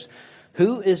 He says,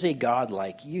 who is a God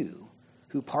like you,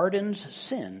 who pardons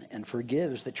sin and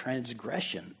forgives the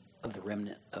transgression of the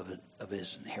remnant of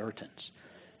his inheritance?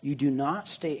 You do not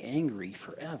stay angry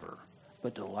forever,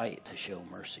 but delight to show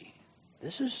mercy.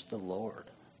 This is the Lord.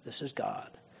 This is God.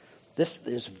 This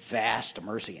is vast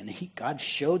mercy. And God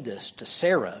showed this to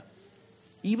Sarah,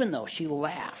 even though she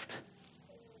laughed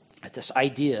at this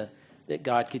idea that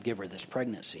God could give her this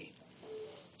pregnancy.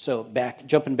 So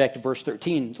jumping back to verse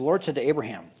 13, the Lord said to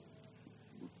Abraham,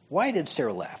 why did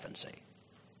Sarah laugh and say,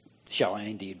 shall I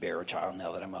indeed bear a child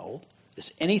now that I'm old?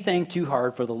 Is anything too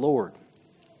hard for the Lord?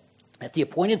 At the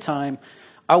appointed time,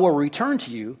 I will return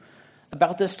to you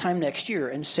about this time next year,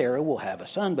 and Sarah will have a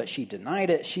son. But she denied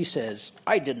it. She says,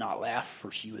 I did not laugh,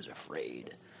 for she was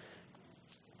afraid.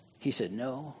 He said,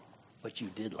 no, but you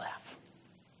did laugh.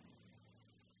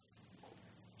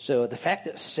 So the fact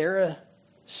that Sarah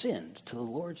sinned to the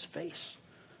Lord's face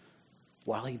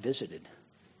while he visited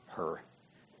her,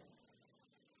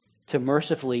 to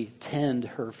mercifully tend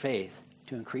her faith,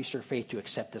 to increase her faith to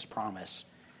accept this promise,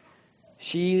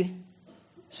 she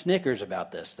snickers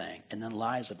about this thing and then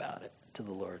lies about it to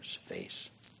the Lord's face.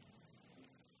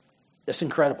 It's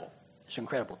incredible. It's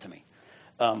incredible to me.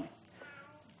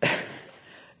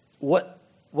 what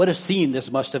a scene this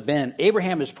must have been.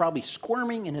 Abraham is probably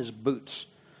squirming in his boots,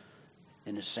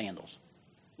 in his sandals,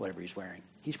 whatever he's wearing.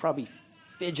 He's probably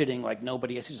fidgeting like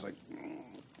nobody else. He's like,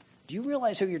 do you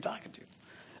realize who you're talking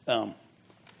to?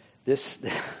 This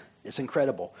is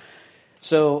incredible.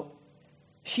 So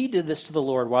she did this to the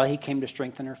Lord while he came to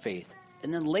strengthen her faith.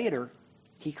 And then later,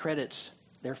 he credits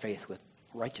their faith with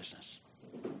righteousness.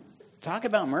 Talk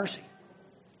about mercy.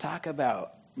 Talk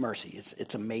about mercy.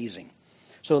 It's amazing.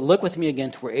 So look with me again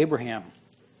to where Abraham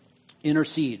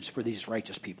intercedes for these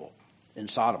righteous people in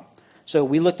Sodom. So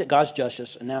we looked at God's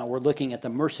justice, and now we're looking at the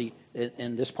mercy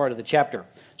in this part of the chapter.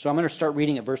 So I'm going to start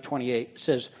reading at verse 28. It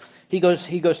says, he goes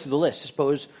through the list.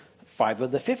 Suppose 5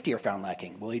 of the 50 are found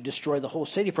lacking. Will he destroy the whole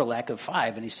city for lack of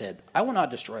 5? And he said, I will not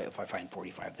destroy it if I find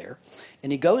 45 there.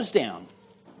 And he goes down,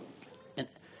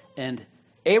 and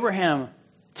Abraham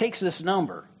takes this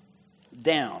number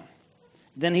down.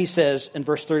 Then he says in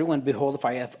verse 31, behold, if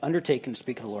I have undertaken to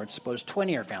speak of the Lord, suppose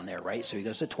 20 are found there, right? So he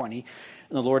goes to 20,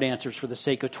 and the Lord answers, for the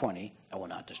sake of 20, I will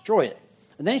not destroy it.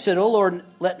 And then he said, O Lord,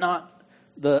 let not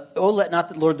the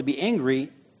Lord to be angry,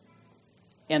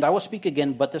 and I will speak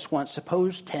again, but this once,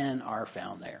 suppose 10 are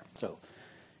found there. So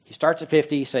he starts at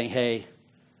 50, saying, hey,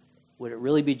 would it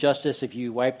really be justice if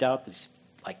you wiped out this,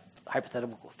 like,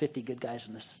 hypothetical 50 good guys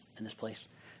in this place?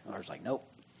 And the Lord's like, nope.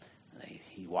 And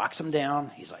he walks them down.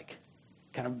 He's like,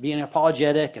 kind of being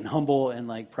apologetic and humble and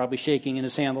like probably shaking in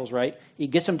his sandals, right? He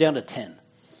gets them down to 10.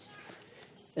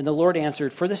 And the Lord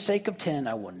answered, for the sake of 10,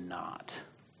 I will not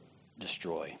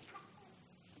destroy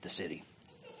the city.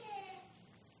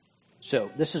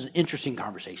 So this is an interesting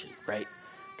conversation, right?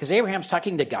 Because Abraham's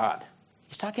talking to God.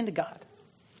 He's talking to God.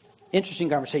 Interesting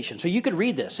conversation. So you could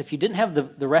read this if you didn't have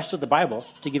the rest of the Bible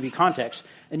to give you context,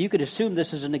 and you could assume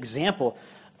this is an example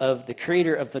of the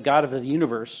creator of the God of the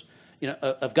universe,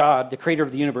 of God, the creator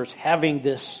of the universe, having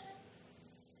this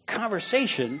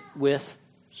conversation with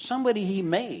somebody he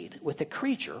made, with a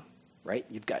creature, right?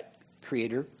 You've got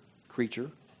creator,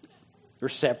 creature. They're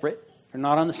separate. They're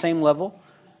not on the same level.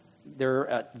 They're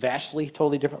at vastly,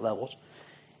 totally different levels.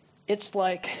 It's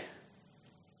like,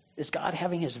 is God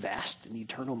having his vast and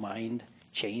eternal mind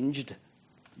changed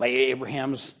by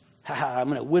Abraham's, I'm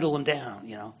going to whittle him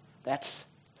down, That's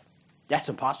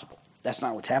impossible. That's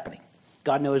not what's happening.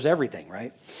 God knows everything,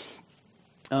 right?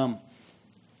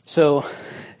 So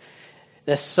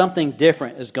that's something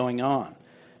different is going on.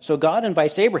 So God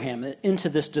invites Abraham into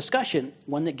this discussion,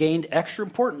 one that gained extra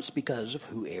importance because of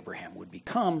who Abraham would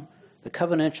become, the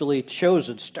covenantally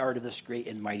chosen start of this great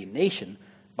and mighty nation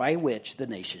by which the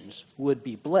nations would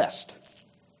be blessed,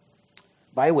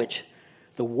 by which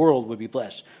the world would be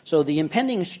blessed. So the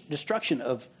impending destruction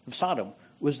of Sodom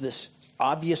was this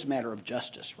obvious matter of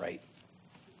justice, right?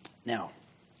 Now,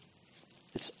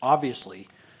 it's obviously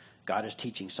God is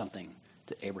teaching something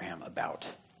to Abraham about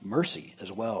mercy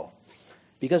as well.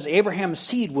 Because Abraham's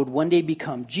seed would one day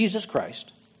become Jesus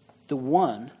Christ, the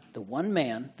one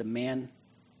man, the man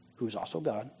who is also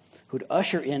God, who would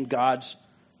usher in God's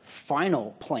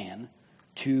final plan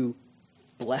to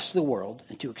bless the world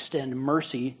and to extend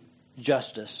mercy,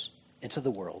 justice into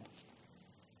the world.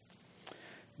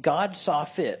 God saw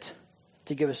fit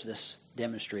to give us this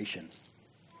demonstration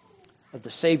of the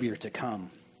Savior to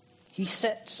come. He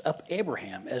sets up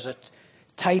Abraham as a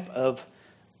type or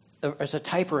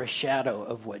a shadow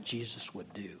of what Jesus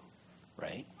would do,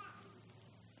 right?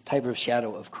 A type of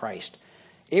shadow of Christ.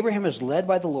 Abraham is led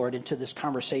by the Lord into this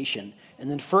conversation,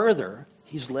 and then further,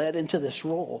 he's led into this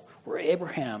role where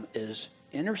Abraham is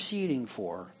interceding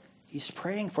he's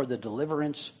praying for the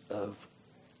deliverance of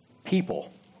people.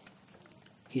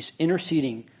 He's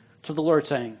interceding to the Lord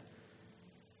saying,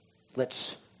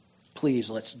 let's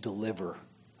deliver,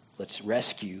 let's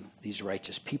rescue these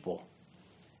righteous people.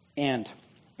 And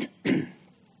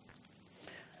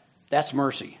that's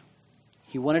mercy.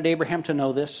 He wanted Abraham to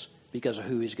know this because of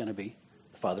who he's going to be,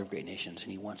 the father of great nations,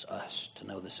 and he wants us to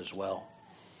know this as well.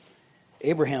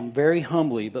 Abraham, very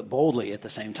humbly but boldly at the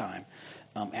same time,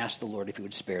 asked the Lord if he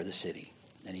would spare the city.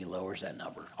 And he lowers that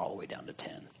number all the way down to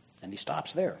 10. And he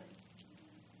stops there.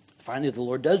 Finally, the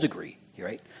Lord does agree,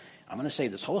 right? I'm going to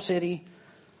save this whole city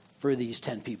for these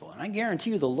 10 people. And I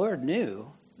guarantee you the Lord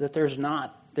knew that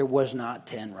there was not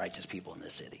 10 righteous people in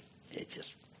this city. It's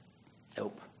just,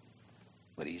 nope.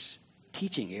 But he's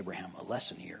teaching Abraham a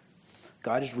lesson here.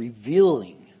 God is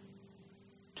revealing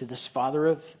to this father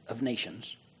of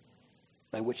nations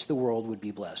by which the world would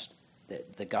be blessed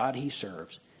that the God he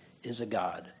serves is a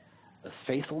God of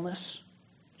faithfulness,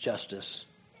 justice,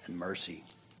 and mercy.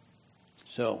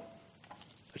 So,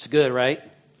 it's good, right?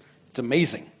 It's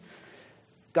amazing.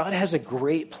 God has a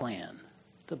great plan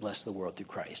to bless the world through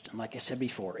Christ. And like I said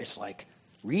before, it's like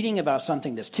reading about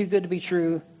something that's too good to be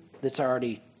true, that's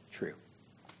already true.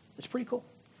 It's pretty cool.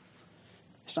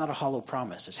 It's not a hollow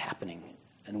promise. It's happening.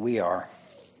 And we are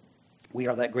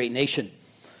that great nation.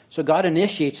 So God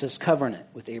initiates this covenant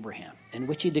with Abraham, in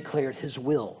which he declared his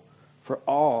will for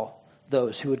all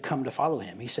those who would come to follow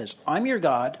him. He says, I'm your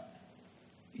God.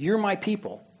 You're my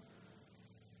people.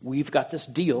 We've got this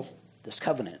deal, this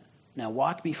covenant. Now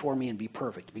walk before me and be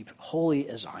perfect. Be holy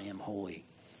as I am holy.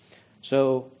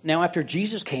 So now after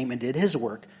Jesus came and did his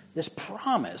work, this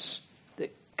promise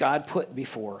that God put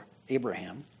before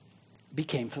Abraham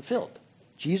became fulfilled.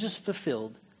 Jesus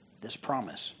fulfilled this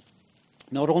promise.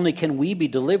 Not only can we be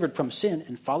delivered from sin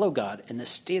and follow God in the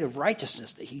state of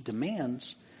righteousness that he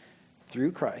demands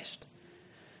through Christ,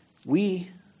 we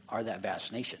are that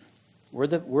vast nation. We're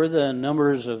the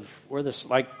numbers of we're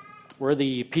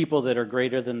the people that are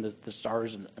greater than the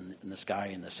stars in the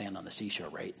sky and the sand on the seashore,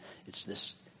 right? It's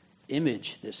this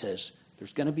image that says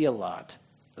there's going to be a lot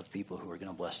of people who are going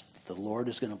to bless. The Lord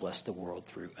is going to bless the world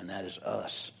through, and that is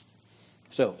us.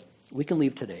 So we can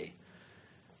leave today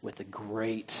with a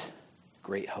great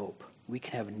hope. We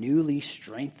can have newly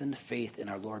strengthened faith in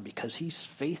our Lord because he's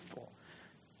faithful.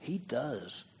 He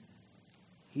does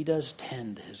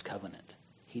tend his covenant.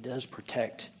 He does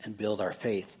protect and build our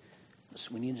faith.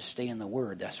 So we need to stay in the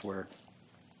Word. That's where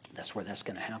that's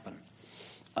going to happen.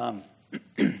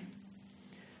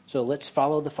 So let's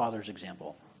follow the Father's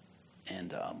example,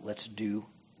 and let's do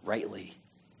rightly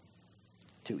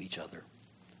to each other.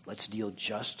 Let's deal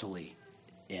justly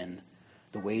in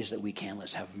the ways that we can.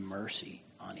 Let's have mercy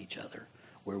on each other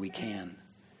where we can.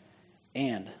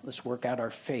 And let's work out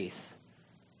our faith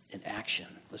in action.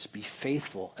 Let's be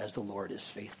faithful as the Lord is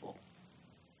faithful.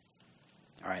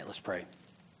 All right, let's pray.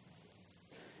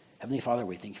 Heavenly Father,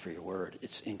 we thank you for your word.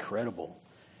 It's incredible.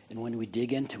 And when we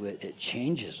dig into it, it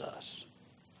changes us.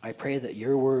 I pray that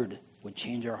your word would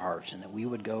change our hearts and that we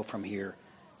would go from here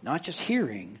not just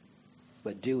hearing,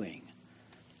 but doing.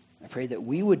 I pray that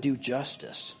we would do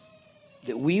justice,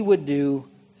 that we would do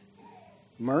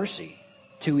mercy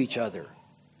to each other,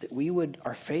 that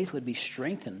our faith would be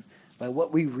strengthened by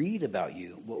what we read about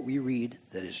you, what we read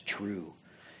that is true.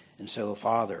 And so,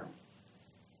 Father,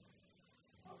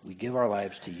 we give our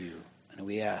lives to you, and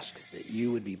we ask that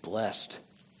you would be blessed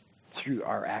through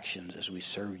our actions as we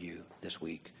serve you this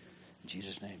week. In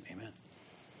Jesus' name, amen.